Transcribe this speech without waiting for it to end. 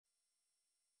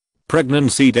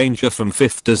Pregnancy danger from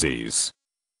fifth disease.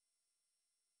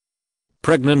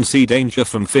 Pregnancy danger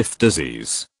from fifth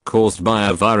disease, caused by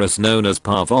a virus known as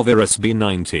parvovirus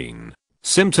B19.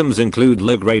 Symptoms include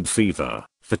low-grade fever,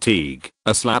 fatigue,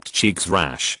 a slapped cheeks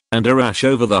rash, and a rash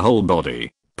over the whole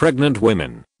body. Pregnant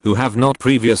women, who have not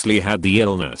previously had the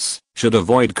illness, should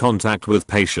avoid contact with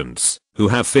patients who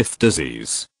have fifth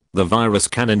disease. The virus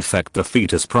can infect the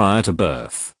fetus prior to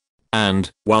birth.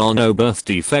 And, while no birth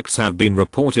defects have been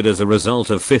reported as a result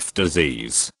of fifth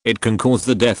disease, it can cause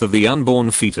the death of the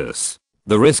unborn fetus.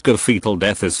 The risk of fetal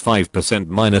death is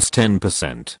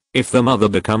 5%-10% if the mother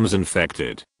becomes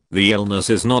infected. The illness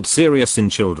is not serious in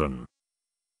children.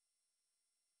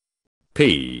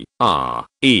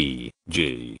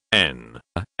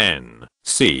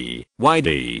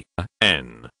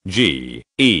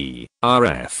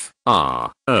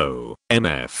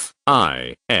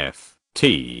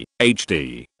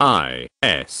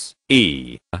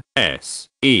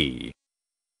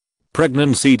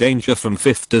 Pregnancy danger from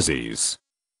fifth disease.